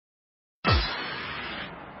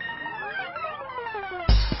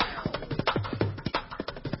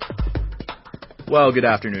Well, good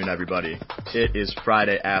afternoon, everybody. It is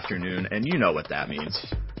Friday afternoon, and you know what that means.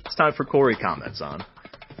 It's time for Cory Comments On.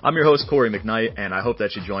 I'm your host, Cory McKnight, and I hope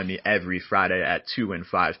that you join me every Friday at 2 and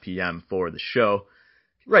 5 p.m. for the show,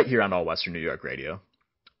 right here on All Western New York Radio.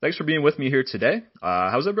 Thanks for being with me here today.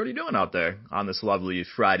 How's everybody doing out there on this lovely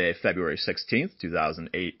Friday, February 16th,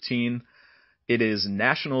 2018? It is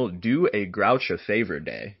National Do a Grouch a Favor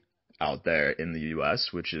Day out there in the U.S.,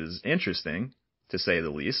 which is interesting, to say the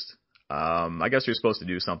least. I guess you're supposed to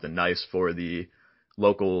do something nice for the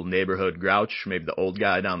local neighborhood grouch, maybe the old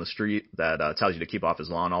guy down the street that tells you to keep off his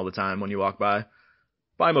lawn all the time when you walk by.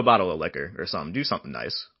 Buy him a bottle of liquor or something. Do something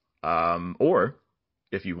nice. Or,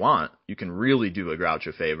 if you want, you can really do a grouch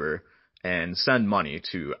a favor and send money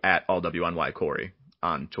to @allwnycory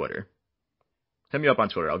on Twitter. Hit me up on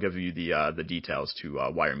Twitter. I'll give you the details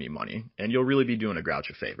to wire me money, and you'll really be doing a grouch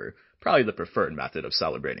a favor. Probably the preferred method of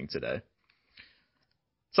celebrating today.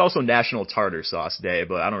 It's also National Tartar Sauce Day,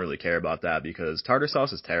 but I don't really care about that because tartar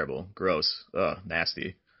sauce is terrible. Gross. Ugh,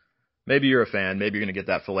 nasty. Maybe you're a fan. Maybe you're going to get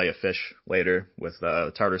that fillet of fish later with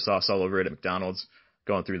tartar sauce all over it at McDonald's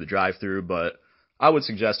going through the drive-thru, but I would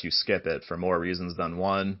suggest you skip it for more reasons than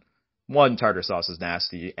one. One, tartar sauce is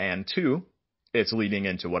nasty, and two, it's leading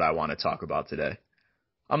into what I want to talk about today.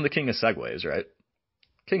 I'm the king of segues, right?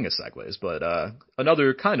 King of segues, but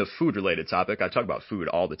another kind of food-related topic. I talk about food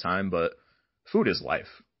all the time, but food is life.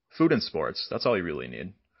 Food and sports, that's all you really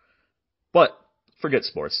need. But forget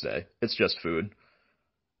sports today. It's just food.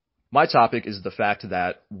 My topic is the fact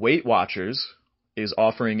that Weight Watchers is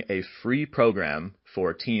offering a free program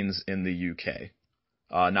for teens in the UK.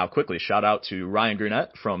 Now, quickly, shout out to Ryan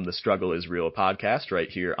Gurnett from the Struggle is Real podcast right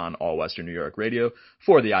here on All Western New York Radio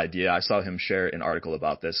for the idea. I saw him share an article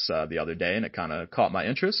about this the other day, and it kind of caught my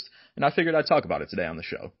interest, and I figured I'd talk about it today on the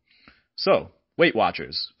show. So, Weight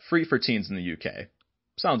Watchers, free for teens in the UK.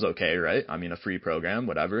 Sounds okay, right? I mean, a free program,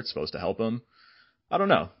 whatever, it's supposed to help them. I don't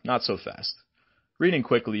know, not so fast. Reading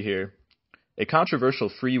quickly here. A controversial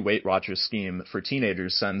free Weight Watchers scheme for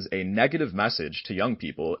teenagers sends a negative message to young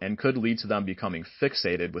people and could lead to them becoming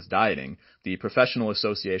fixated with dieting, the Professional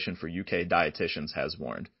Association for UK Dietitians has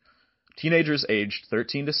warned. Teenagers aged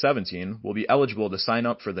 13 to 17 will be eligible to sign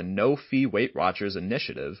up for the No-Fee Weight Watchers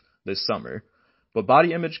initiative this summer, but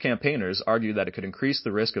body image campaigners argue that it could increase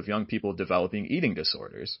the risk of young people developing eating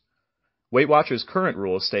disorders. Weight Watchers' current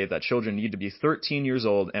rules state that children need to be 13 years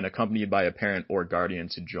old and accompanied by a parent or guardian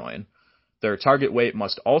to join. Their target weight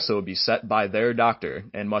must also be set by their doctor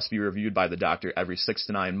and must be reviewed by the doctor every 6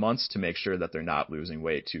 to 9 months to make sure that they're not losing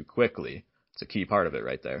weight too quickly. It's a key part of it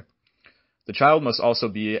right there. The child must also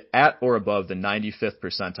be at or above the 95th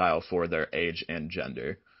percentile for their age and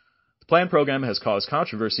gender. The planned program has caused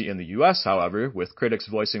controversy in the U.S., however, with critics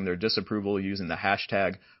voicing their disapproval using the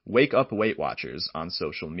hashtag #WakeUpWeightWatchers on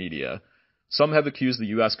social media. Some have accused the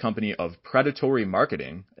U.S. company of predatory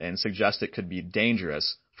marketing and suggest it could be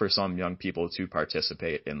dangerous for some young people to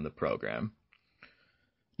participate in the program.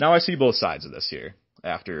 Now I see both sides of this here.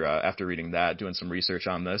 After reading that, doing some research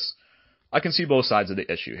on this, I can see both sides of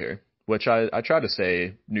the issue here, which I try to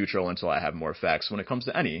stay neutral until I have more facts when it comes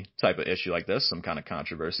to any type of issue like this, some kind of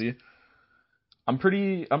controversy. I'm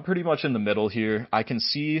pretty much in the middle here. I can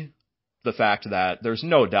see the fact that there's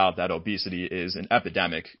no doubt that obesity is an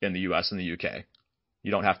epidemic in the US and the UK.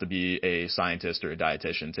 You don't have to be a scientist or a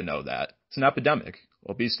dietitian to know that. It's an epidemic.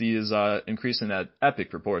 Obesity is increasing at epic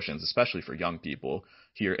proportions, especially for young people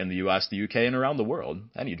here in the US, the UK, and around the world.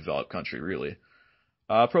 Any developed country, really.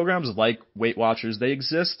 Programs like Weight Watchers, they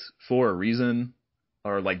exist for a reason,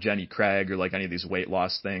 or like Jenny Craig, or like any of these weight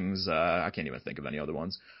loss things. I can't even think of any other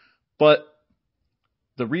ones. But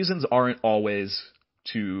the reasons aren't always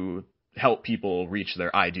to help people reach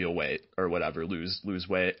their ideal weight or whatever, lose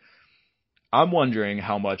weight. I'm wondering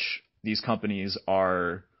how much these companies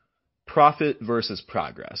are profit versus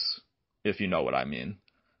progress, if you know what I mean.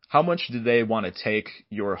 How much do they want to take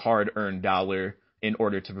your hard-earned dollar in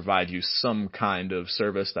order to provide you some kind of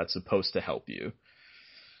service that's supposed to help you?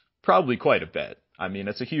 Probably quite a bit. I mean,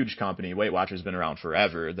 it's a huge company. Weight Watchers been around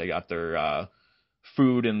forever. They got their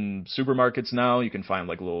food in supermarkets now. You can find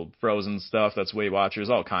like little frozen stuff that's Weight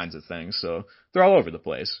Watchers, all kinds of things. So they're all over the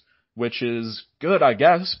place, which is good, I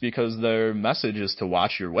guess, because their message is to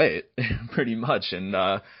watch your weight pretty much and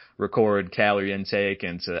record calorie intake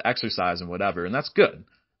and to exercise and whatever. And that's good.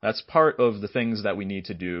 That's part of the things that we need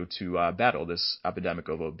to do to battle this epidemic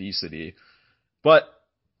of obesity. But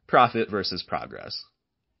profit versus progress.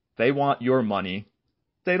 They want your money.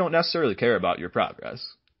 They don't necessarily care about your progress.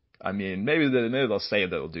 I mean, maybe they'll say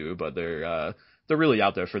they'll do, but they're really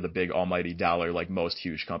out there for the big almighty dollar like most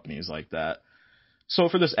huge companies like that. So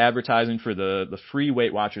for this advertising for the free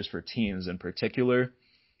Weight Watchers for teens in particular,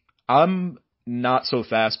 I'm not so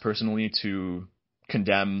fast personally to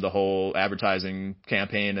condemn the whole advertising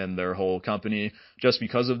campaign and their whole company just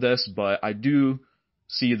because of this, but I do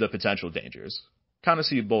see the potential dangers. Kind of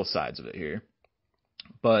see both sides of it here.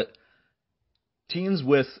 But teens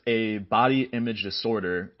with a body image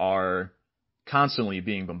disorder are constantly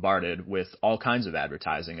being bombarded with all kinds of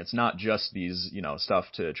advertising. It's not just these, stuff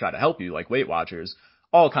to try to help you like Weight Watchers,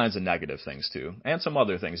 all kinds of negative things too, and some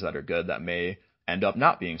other things that are good that may end up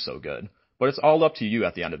not being so good. But it's all up to you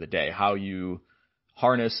at the end of the day, how you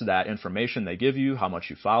harness that information they give you, how much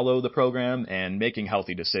you follow the program, and making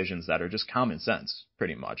healthy decisions that are just common sense,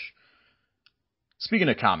 pretty much. Speaking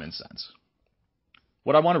of common sense,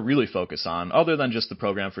 what I want to really focus on, other than just the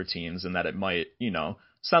program for teens and that it might,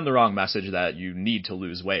 send the wrong message that you need to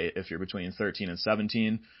lose weight if you're between 13 and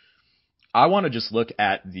 17, I want to just look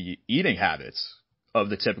at the eating habits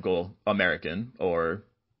of the typical American or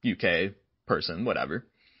UK person, whatever.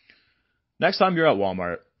 Next time you're at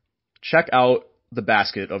Walmart, check out the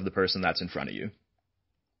basket of the person that's in front of you.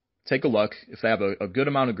 Take a look if they have a good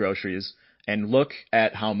amount of groceries, and look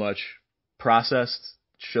at how much processed,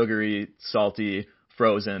 sugary, salty,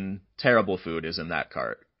 frozen, terrible food is in that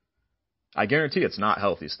cart. I guarantee it's not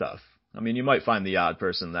healthy stuff. I mean, you might find the odd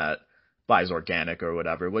person that buys organic or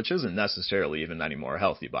whatever, which isn't necessarily even any more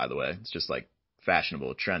healthy, by the way. It's just like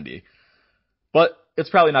fashionable, trendy. But it's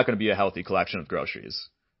probably not going to be a healthy collection of groceries.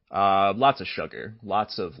 Lots of sugar.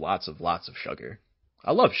 Lots of sugar.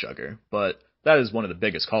 I love sugar, but that is one of the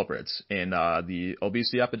biggest culprits in the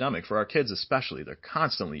obesity epidemic for our kids especially. They're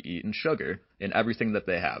constantly eating sugar in everything that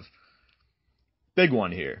they have. Big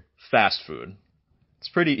one here, fast food. It's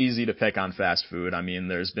pretty easy to pick on fast food. I mean,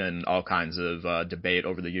 there's been all kinds of debate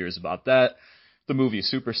over the years about that. The movie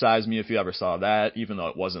Super Size Me, if you ever saw that, even though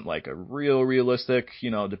it wasn't like a realistic,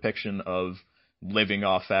 depiction of living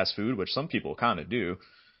off fast food, which some people kind of do.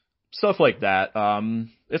 Stuff like that.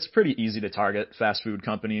 It's pretty easy to target fast food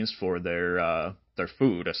companies for their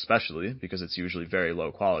food, especially because it's usually very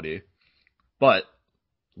low quality. But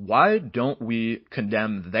why don't we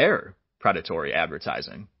condemn their predatory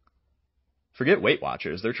advertising? Forget Weight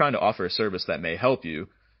Watchers. They're trying to offer a service that may help you.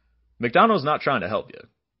 McDonald's not trying to help you.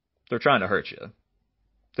 They're trying to hurt you.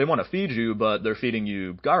 They want to feed you, but they're feeding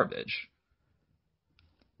you garbage.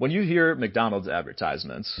 When you hear McDonald's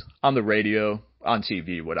advertisements on the radio, on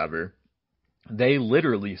TV, whatever, they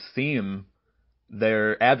literally theme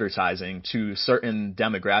their advertising to certain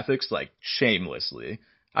demographics, like shamelessly.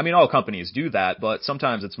 I mean, all companies do that, but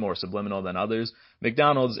sometimes it's more subliminal than others.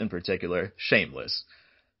 McDonald's in particular, shameless.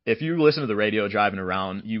 If you listen to the radio driving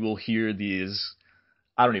around, you will hear these,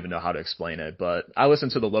 I don't even know how to explain it, but I listen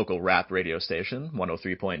to the local rap radio station,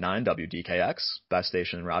 103.9 WDKX, best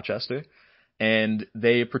station in Rochester, and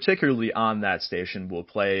they particularly on that station will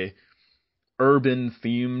play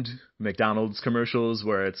urban-themed McDonald's commercials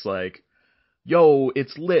where it's like, yo,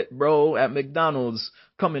 it's lit, bro, at McDonald's.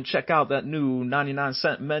 Come and check out that new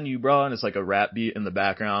 99-cent menu, bro. And it's like a rap beat in the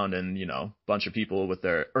background and, bunch of people with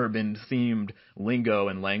their urban-themed lingo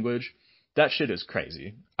and language. That shit is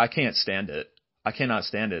crazy. I can't stand it. I cannot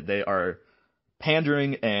stand it. They are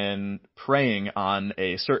pandering and preying on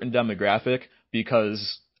a certain demographic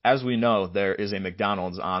because, as we know, there is a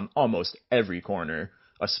McDonald's on almost every corner,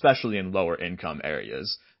 especially in lower income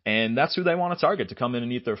areas. And that's who they want to target to come in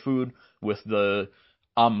and eat their food with the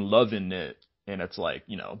I'm loving it. And it's like,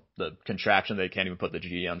 the contraction, they can't even put the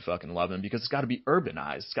G on fucking loving because it's got to be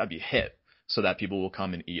urbanized. It's got to be hip so that people will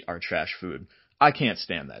come and eat our trash food. I can't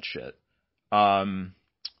stand that shit.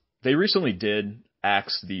 They recently did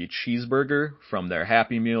axe the cheeseburger from their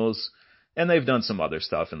Happy Meals, and they've done some other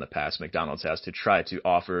stuff in the past, McDonald's has, to try to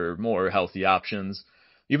offer more healthy options.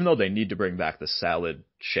 Even though they need to bring back the salad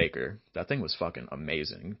shaker. That thing was fucking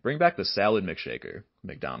amazing. Bring back the salad McShaker,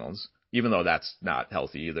 McDonald's. Even though that's not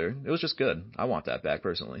healthy either. It was just good. I want that back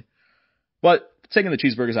personally. But taking the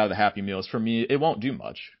cheeseburgers out of the Happy Meals, for me, it won't do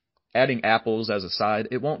much. Adding apples as a side,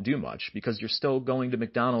 it won't do much because you're still going to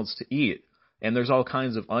McDonald's to eat. And there's all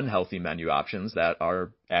kinds of unhealthy menu options that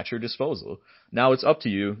are at your disposal. Now it's up to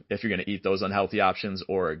you if you're going to eat those unhealthy options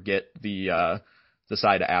or get the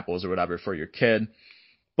side of apples or whatever for your kid.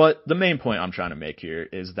 But the main point I'm trying to make here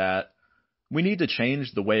is that we need to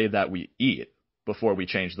change the way that we eat before we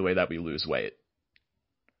change the way that we lose weight.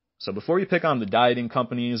 So before you pick on the dieting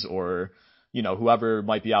companies or, whoever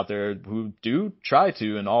might be out there who do try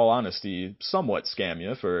to, in all honesty, somewhat scam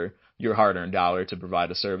you for your hard-earned dollar to provide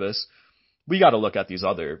a service, we got to look at these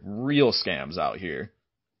other real scams out here.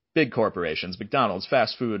 Big corporations, McDonald's,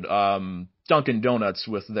 fast food, Dunkin' Donuts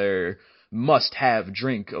with their must-have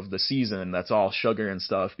drink of the season that's all sugar and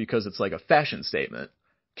stuff because it's like a fashion statement.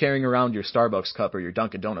 Carrying around your Starbucks cup or your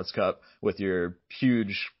Dunkin' Donuts cup with your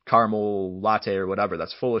huge caramel latte or whatever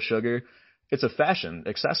that's full of sugar, it's a fashion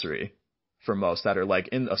accessory for most that are like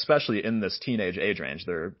especially in this teenage age range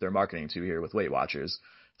they're marketing to here with Weight Watchers.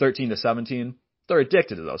 13 to 17, they're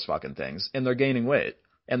addicted to those fucking things and they're gaining weight.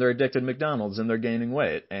 And they're addicted to McDonald's and they're gaining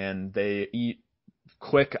weight. And they eat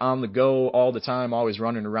quick on the go all the time, always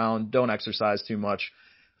running around, don't exercise too much.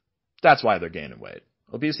 That's why they're gaining weight.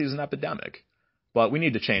 Obesity is an epidemic. But we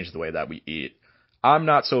need to change the way that we eat. I'm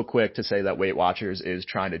not so quick to say that Weight Watchers is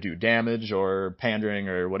trying to do damage or pandering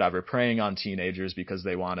or whatever, preying on teenagers because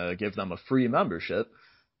they want to give them a free membership.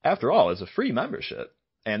 After all, it's a free membership.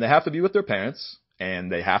 And they have to be with their parents,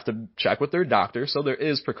 and they have to check with their doctor, so there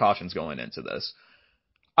is precautions going into this.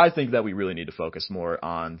 I think that we really need to focus more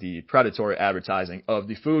on the predatory advertising of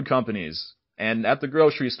the food companies, and at the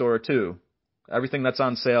grocery store too. Everything that's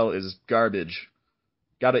on sale is garbage.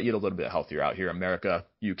 Gotta eat a little bit healthier out here, America,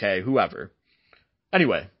 UK, whoever.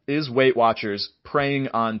 Anyway, is Weight Watchers preying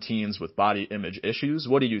on teens with body image issues?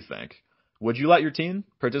 What do you think? Would you let your teen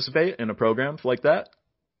participate in a program like that?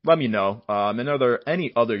 Let me know. And are there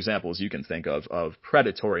any other examples you can think of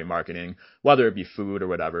predatory marketing, whether it be food or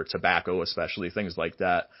whatever, tobacco especially, things like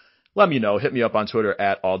that? Let me know. Hit me up on Twitter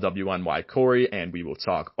at allwnycory, and we will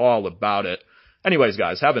talk all about it. Anyways,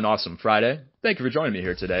 guys, have an awesome Friday. Thank you for joining me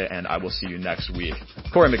here today, and I will see you next week.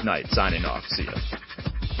 Cory McKnight signing off. See ya.